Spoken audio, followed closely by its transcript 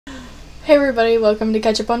Hey everybody, welcome to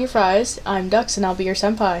Catch Up on Your Fries. I'm Dux and I'll be your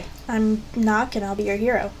senpai. I'm Nock and I'll be your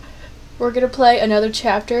hero. We're gonna play another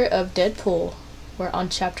chapter of Deadpool. We're on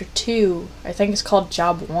chapter 2. I think it's called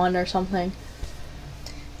Job 1 or something.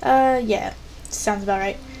 Yeah. Sounds about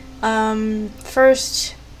right.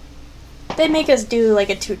 First, they make us do like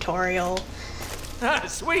a tutorial. Ah,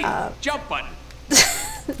 sweet! Jump button!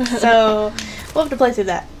 So, we'll have to play through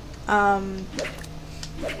that.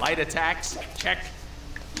 Light attacks, check.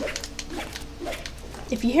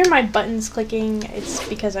 If you hear my buttons clicking, it's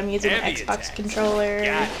because I'm using an Heavy Xbox attacks. controller.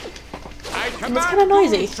 Got it. I And it's command kinda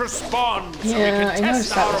noisy. you to respond so we Yeah, can I test noticed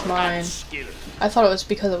that our was mine. match skill. I thought it was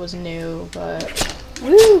because it was new, but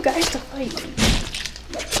Woo, guys to fight.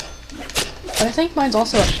 I think mine's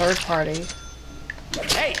also a third party.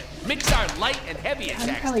 Hey, mix our light and heavy I'm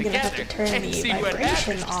attacks probably gonna together have to turn and the see what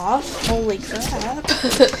vibration happens. off. Holy crap.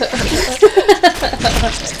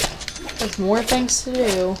 There's more things to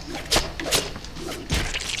do.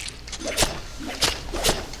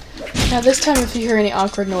 Now this time if you hear any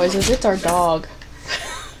awkward noises, it's our dog.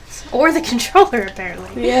 Or the controller,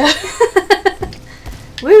 apparently. Yeah.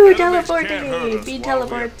 Woo, Enemies teleport can't hurt me! us Be while we're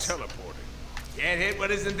teleports. teleporting. Can't hit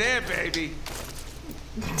what isn't there, baby.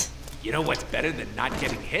 You know what's better than not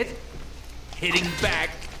getting hit? Hitting back.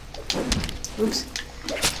 Oops.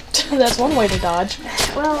 That's one way to dodge.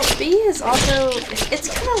 Well, B is also, it's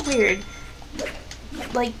kind of weird.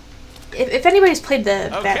 Like, if anybody's played the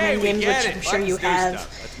Okay, Batman we games, get which it. I'm sure you Buttons do have,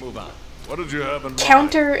 stuff. Let's move on. What did you have in mind?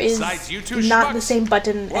 counter is Besides you two not the schmucks? same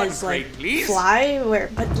button One as, like, crate, please. fly,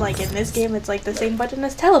 but, like, in this game, it's, like, the same button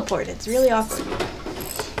as teleport. It's really awkward.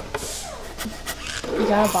 You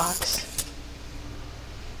got a box.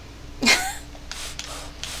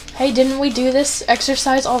 Hey, didn't we do this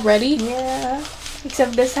exercise already? Yeah.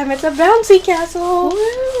 Except this time it's a bouncy castle.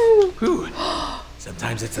 Woo! Whew.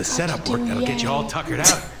 Sometimes it's the setup work that'll get you all tuckered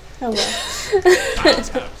out. Oh, well. Bounce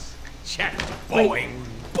house. Check. Boing.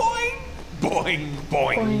 Boing. Boing.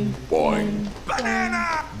 Boing. Boing.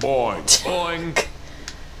 Banana. Boing. Boing.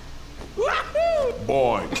 Wahoo!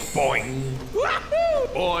 Boing. Boing. Wahoo!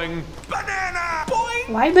 Boing. Banana. Boing.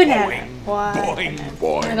 Why banana? Boing. Why Boing. banana?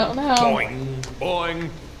 Boing. I don't know. Boing. Boing.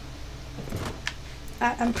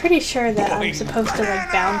 I'm pretty sure that I'm Boing. supposed to,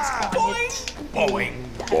 like, bounce on it. Boing.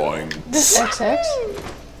 Boing. XX?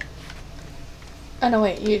 Oh no,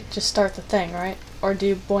 wait, you just start the thing, right? Or do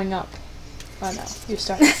you boing up? Oh no, you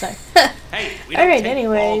start the thing. Hey, we don't Alright, take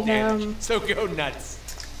anyway, fall damage, so go nuts.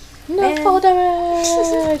 No Man. fall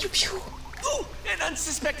damage! Phew. Ooh, an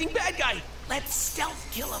unsuspecting bad guy. Let's stealth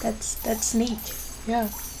kill him. That's sneak. Yeah.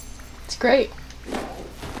 It's great.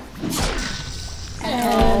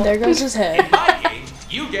 And there goes his head. In my game,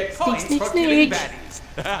 you get points sneak, for killing sneak.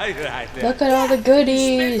 baddies. Look at all the Spend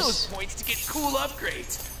goodies! those points to get cool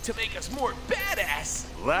upgrades to make us more badass.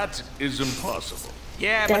 That is impossible.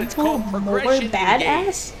 Yeah, but it's called Deadpool more progression in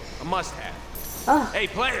badass? game. A must-have. Oh, Hey,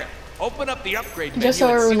 player, open up the upgrade menu Just so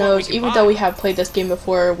and see everyone what we knows, can even buy. though we have played this game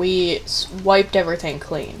before, we wiped everything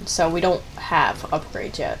clean, so we don't have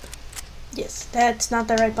upgrades yet. yes, that's not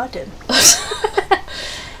the right button.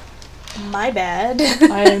 My bad.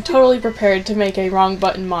 I am totally prepared to make a wrong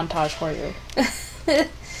button montage for you.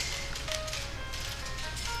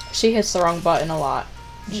 She hits the wrong button a lot.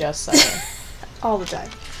 Just saying. All the time.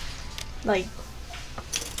 Like,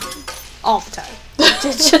 all the time.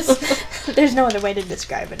 It's just, there's no other way to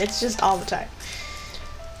describe it. It's just all the time.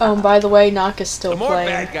 By the way, Nock is still The more playing.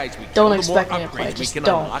 bad guys we Don't kill, expect the me more to play, upgrades we just can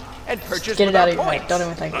don't. unlock and purchase Get it with out our of your head. points. Don't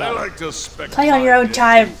even think I about it. like to spec Play on my your own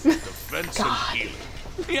time. defense and healing.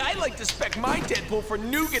 Yeah, I like to spec my Deadpool for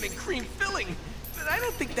nougat and cream filling, but I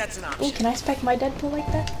don't think that's an Ooh, option. can I spec my Deadpool like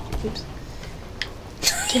that? Oops.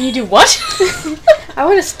 Can you do what? I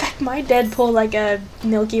want to spec my Deadpool like a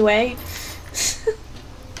Milky Way.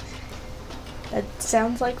 That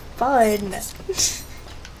sounds like fun.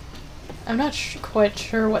 I'm not quite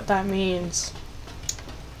sure what that means.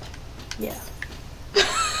 Yeah.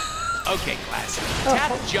 Okay, class. Oh.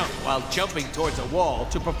 Tap jump while jumping towards a wall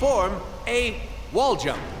to perform a wall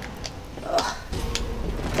jump.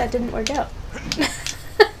 That didn't work out.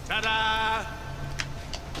 Ta-da!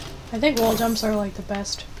 I think wall jumps are like the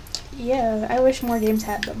best. Yeah, I wish more games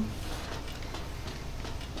had them.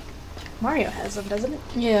 Mario has them, doesn't it?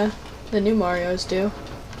 Yeah, the new Marios do.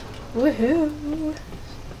 Woohoo!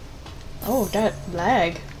 Oh, that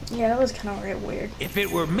lag. Yeah, that was kind of weird. If it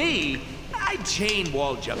were me, I'd chain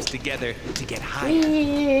wall jumps together to get higher.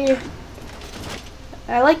 Whee!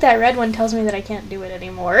 I like that red one tells me that I can't do it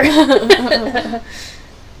anymore.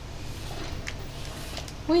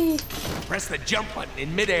 Whee! Press the jump button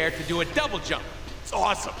in midair to do a double jump. It's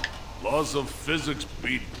awesome. Laws of physics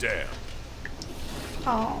be damned.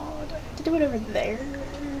 Oh, To do it over there.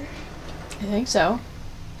 I think so.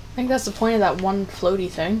 I think that's the point of that one floaty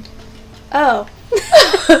thing. Oh.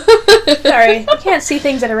 Sorry, I can't see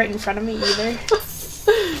things that are right in front of me either.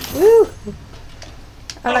 Woo!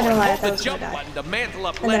 I'm not gonna lie, I thought I was gonna die. To mantle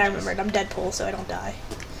up And then I ledges. remembered, I'm Deadpool, so I don't die.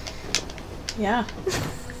 Yeah.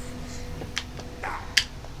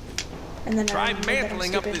 And then I Try remembered that I'm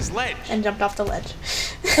mantling up stupid this ledge. and jumped off the ledge.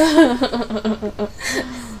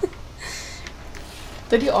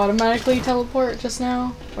 Did you automatically teleport just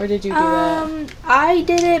now? Or did you do that? I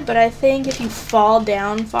did it, but I think if you fall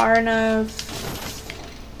down far enough,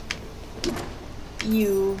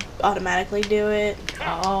 you automatically do it.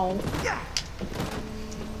 Oh.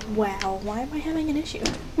 Wow, why am I having an issue?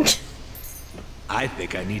 I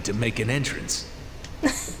think I need to make an entrance.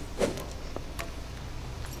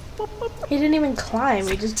 He didn't even climb,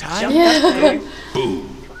 he just Time? jumped Yeah. up there.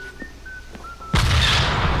 Boom.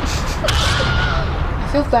 I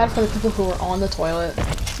feel bad for the people who were on the toilet.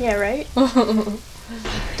 Yeah, right?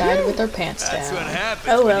 Died with their pants That's down. what happens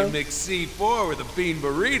Oh, when well. you mix C4 with a bean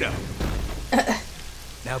burrito.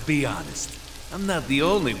 Now be honest. I'm not the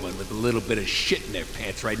only one with a little bit of shit in their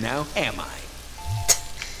pants right now, am I?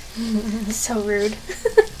 So rude.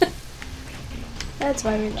 That's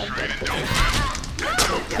why we love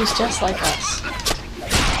Deadpool. He's just like us.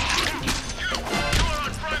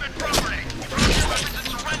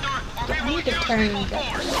 I need to turn the...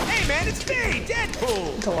 Hey man, it's me,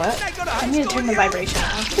 Deadpool! The what? Did I go to I high need to school turn the with you? vibration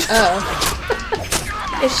off.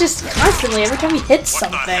 Oh. It's just constantly, every time he hits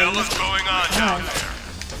What the hell something. is going on down there?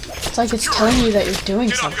 It's like it's telling you that you're doing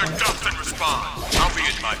Get off your something. duff and respond. I'll be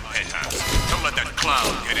at my penthouse. Don't let that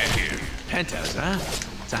clown get in here. Penthouse, huh?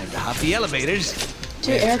 Time to hop the elevators.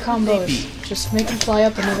 Do air combos. Just make him fly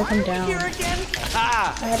up and never come Here down. again?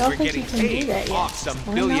 Ah, I don't we're think you getting can do paid that yet. off some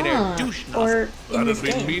Why billionaire not? douche nozzle. Or in this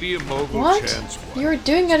That'd be game. medium over What? chance one. You were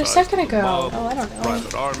doing it a second ago. Oh, I don't know.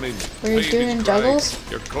 Private army. Were you babies doing crying, juggles?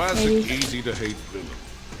 Your classic Maybe. easy to hate villain.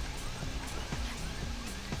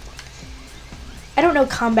 I don't know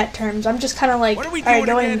combat terms. I'm just kind of like, What are we alright, doing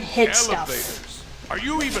go and again? hit stuff. Elevators. Are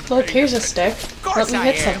you even Look, paying here's a attention? stick. Of Let course me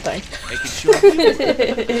I hit am. something. Making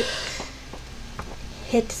sure.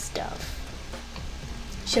 Hit stuff.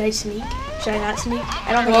 Should I sneak? Should I not sneak?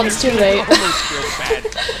 I don't think Well, I it's can too late. Almost feel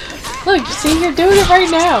bad. Look, see, you're doing it right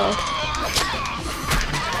now.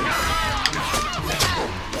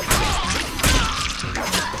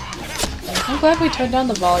 I'm glad we turned down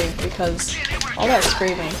the volume because all that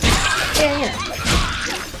screaming. Yeah, yeah.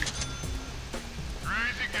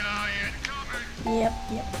 Yep.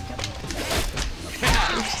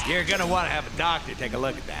 You're gonna want to have a doctor take a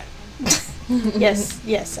look at that.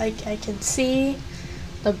 Yes, I can see.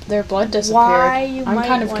 Their blood disappeared. Why you I'm might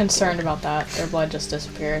kind of want concerned about that. Their blood just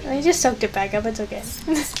disappeared. I just soaked it back up, it's okay.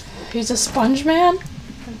 He's a sponge man?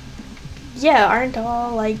 Yeah, aren't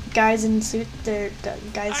all, like, guys in suit, they're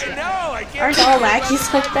guys I know. I can't. aren't all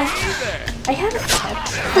lackeys like that? Either. I had it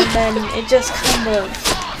checked, and then it just kind of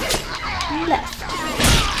left.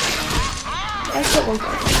 That's what we'll go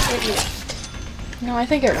with. It left. No, I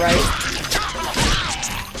think it right.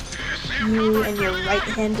 You and your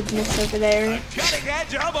right-handedness over there. Cutting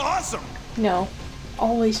edge of awesome. No.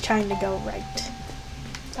 Always trying to go right.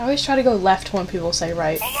 I always try to go left when people say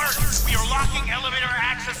right. Alert! We are locking elevator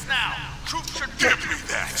access now. Troops should give me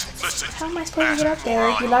that. Listen. How am I supposed to get up there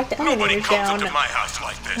if you lock the Nobody elevators comes down? into my house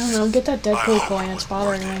like this. I don't know, get that I Deadpool hope coin, it it's was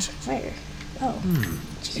bothering me. worth it. Where? Oh.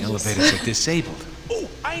 The elevators are disabled. Oh,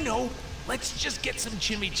 I know. Let's just get some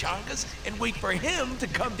chimichangas and wait for him to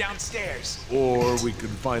come downstairs. Or we can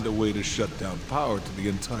find a way to shut down power to the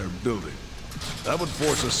entire building. That would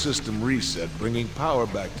force a system reset, bringing power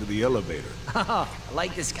back to the elevator. I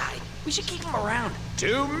like this guy. We should keep him around.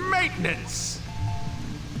 To maintenance.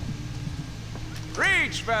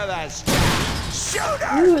 Reach for the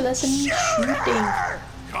shooter. Ooh, that's a neat shooting.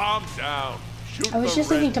 Calm down. Shoot I was the just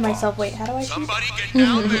thinking red to myself, box. wait, how do I shoot? Somebody get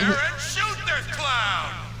down there and shoot this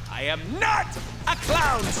clown! I am not a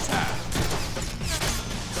clown, sir.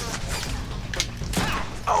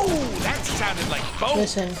 Oh, that sounded like both.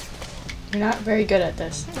 Listen, you're not very good at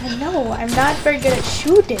this. I know, I'm not very good at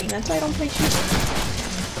shooting. That's why I don't play shooting.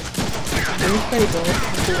 You're pretty good.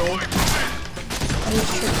 I mean,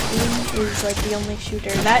 shooting is like the only shooter.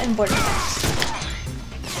 That and Borderlands.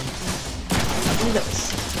 Do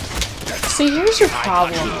those. See, here's your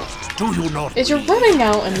problem. Do you not? Is you're running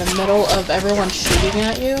out in the middle of everyone shooting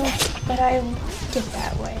at you. But I like it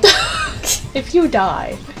that way. If you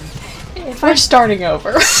die, If we're starting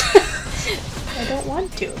over. I don't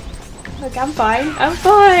want to. Look, I'm fine. I'm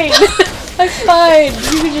fine. I'm fine.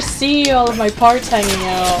 You can just see all of my parts hanging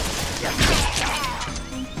out.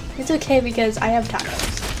 It's okay because I have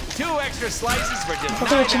tacos. 2 extra slices for just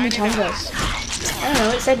What are $9.99. chimichangas? I don't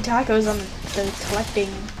know, it said tacos on the collecting.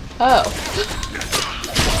 Oh.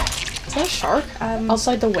 Is that a shark?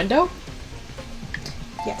 Outside the window?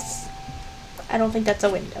 Yes. I don't think that's a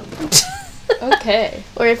window. Okay.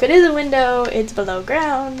 Or if it is a window, it's below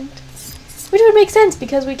ground. Which would make sense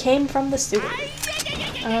because we came from the sewer.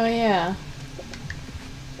 Oh, yeah.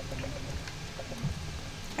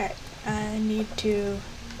 Alright, I need to...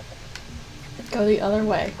 Go the other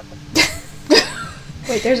way.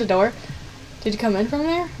 Wait, there's a door? Did you come in from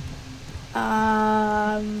there?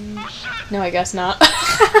 No, I guess not.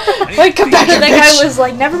 Wait, come back to That guy was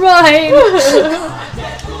like, never mind!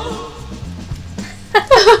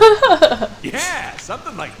 Yeah,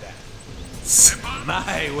 something like that.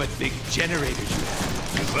 My, what big generators you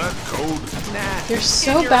have. Is that code? Nah. You're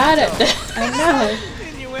so bad at this. I know.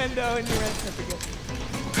 Innuendo.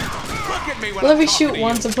 Look at me when Let I'm me talking shoot to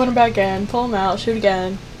once you. and put him back in. Pull him out, shoot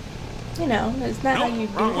again. You know, it's not how you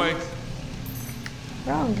Nope, do wrong way. it.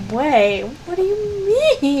 Wrong way? What do you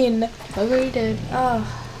mean? Look what he did. Oh,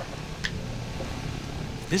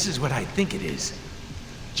 This is what I think it is.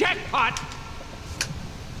 Jackpot!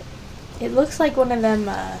 it looks like one of them,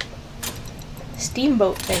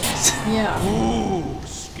 steamboat things. Yeah. Ooh,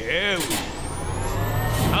 scary.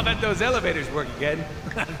 I'll bet those elevators work again.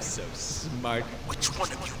 I'm so smart. Which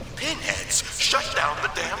one of you pinheads shut down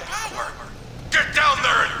the damn power? Get down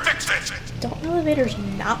there and fix it! Don't elevators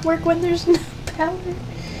not work when there's no power?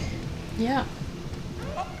 Yeah.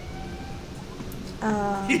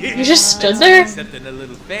 You just stood there? Something a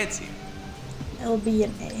little fancy. It'll be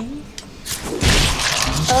an A.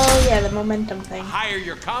 Oh yeah, the momentum thing. Higher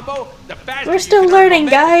your combo, the faster We're you still can earn learning,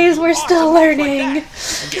 momentum. guys. We're Awesome still moves like learning.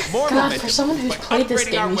 that. And get more God, momentum for someone who's by played this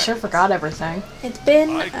upgrading game, our you sure weapons. forgot everything. It's been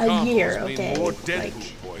High a combos year, mean okay? more Like,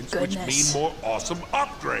 Deadpool points, which goodness. mean more awesome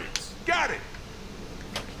upgrades. Got it.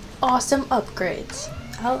 Awesome upgrades.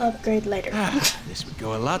 I'll upgrade later. This would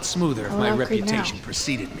go a lot smoother if I'll my upgrade now. reputation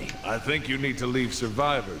preceded me. I think you need to leave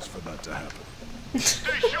survivors for that to happen.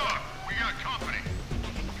 Stay sharp! We got company!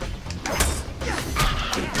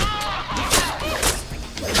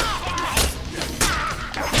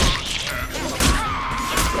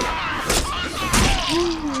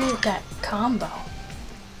 Ooh, that combo.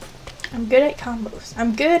 I'm good at combos.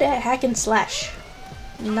 I'm good at hack and slash.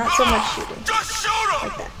 Not so much shooting. Just shoot him!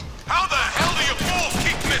 Like that. How the hell do you fools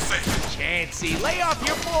keep missing? Chansey, lay off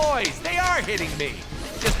your boys. They are hitting me.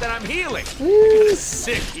 Just that I'm healing. Woo. I got a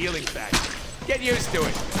sick healing factor. Get used to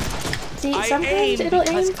it. See, I sometimes aim it'll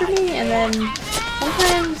because aim for I me, and then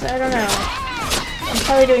sometimes, I don't know. I'm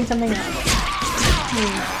probably doing something else.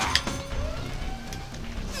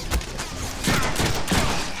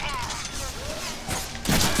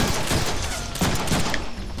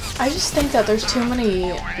 I just think that there's too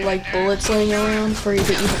many, like, bullets laying around for you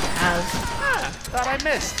to even have. Thought I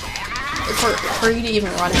missed. For you to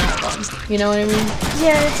even run out of them. You know what I mean?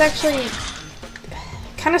 Yeah, it's actually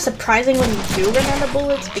kind of surprising when you do run out of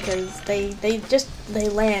bullets because they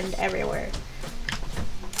land everywhere.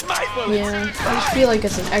 My bullets. Yeah. I just feel like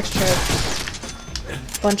it's an extra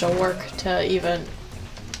bunch of work to even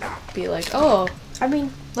be like, oh, I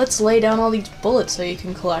mean, let's lay down all these bullets so you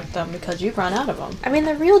can collect them because you've run out of them.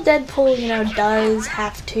 the real Deadpool, you know, does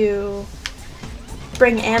have to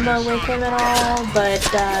bring ammo with him and all, but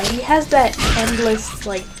he has that endless,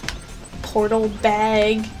 like, portal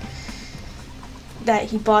bag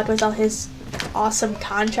that he bought with all his awesome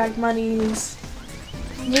contract monies.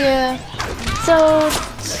 Yeah. So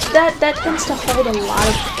that tends to hold a lot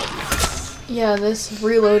of things. Yeah, this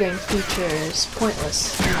reloading feature is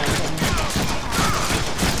pointless, in my opinion.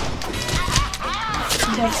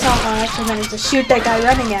 I saw how I managed to shoot that guy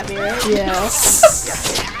running at me, right? Yeah.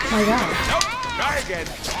 My god. Nope. Try again.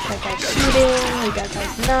 That guy's shooting, that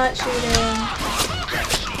guy's not shooting.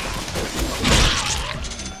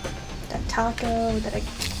 That taco that I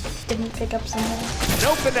didn't pick up somehow. An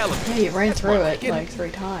open elevator. Yeah, you ran through it like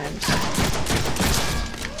 3 times.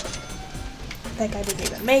 That guy didn't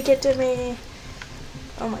even make it to me.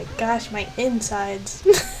 Oh my gosh, my insides.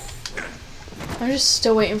 I'm just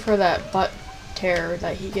still waiting for that butt tear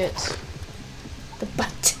that he gets. The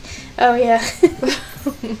butt. Oh yeah.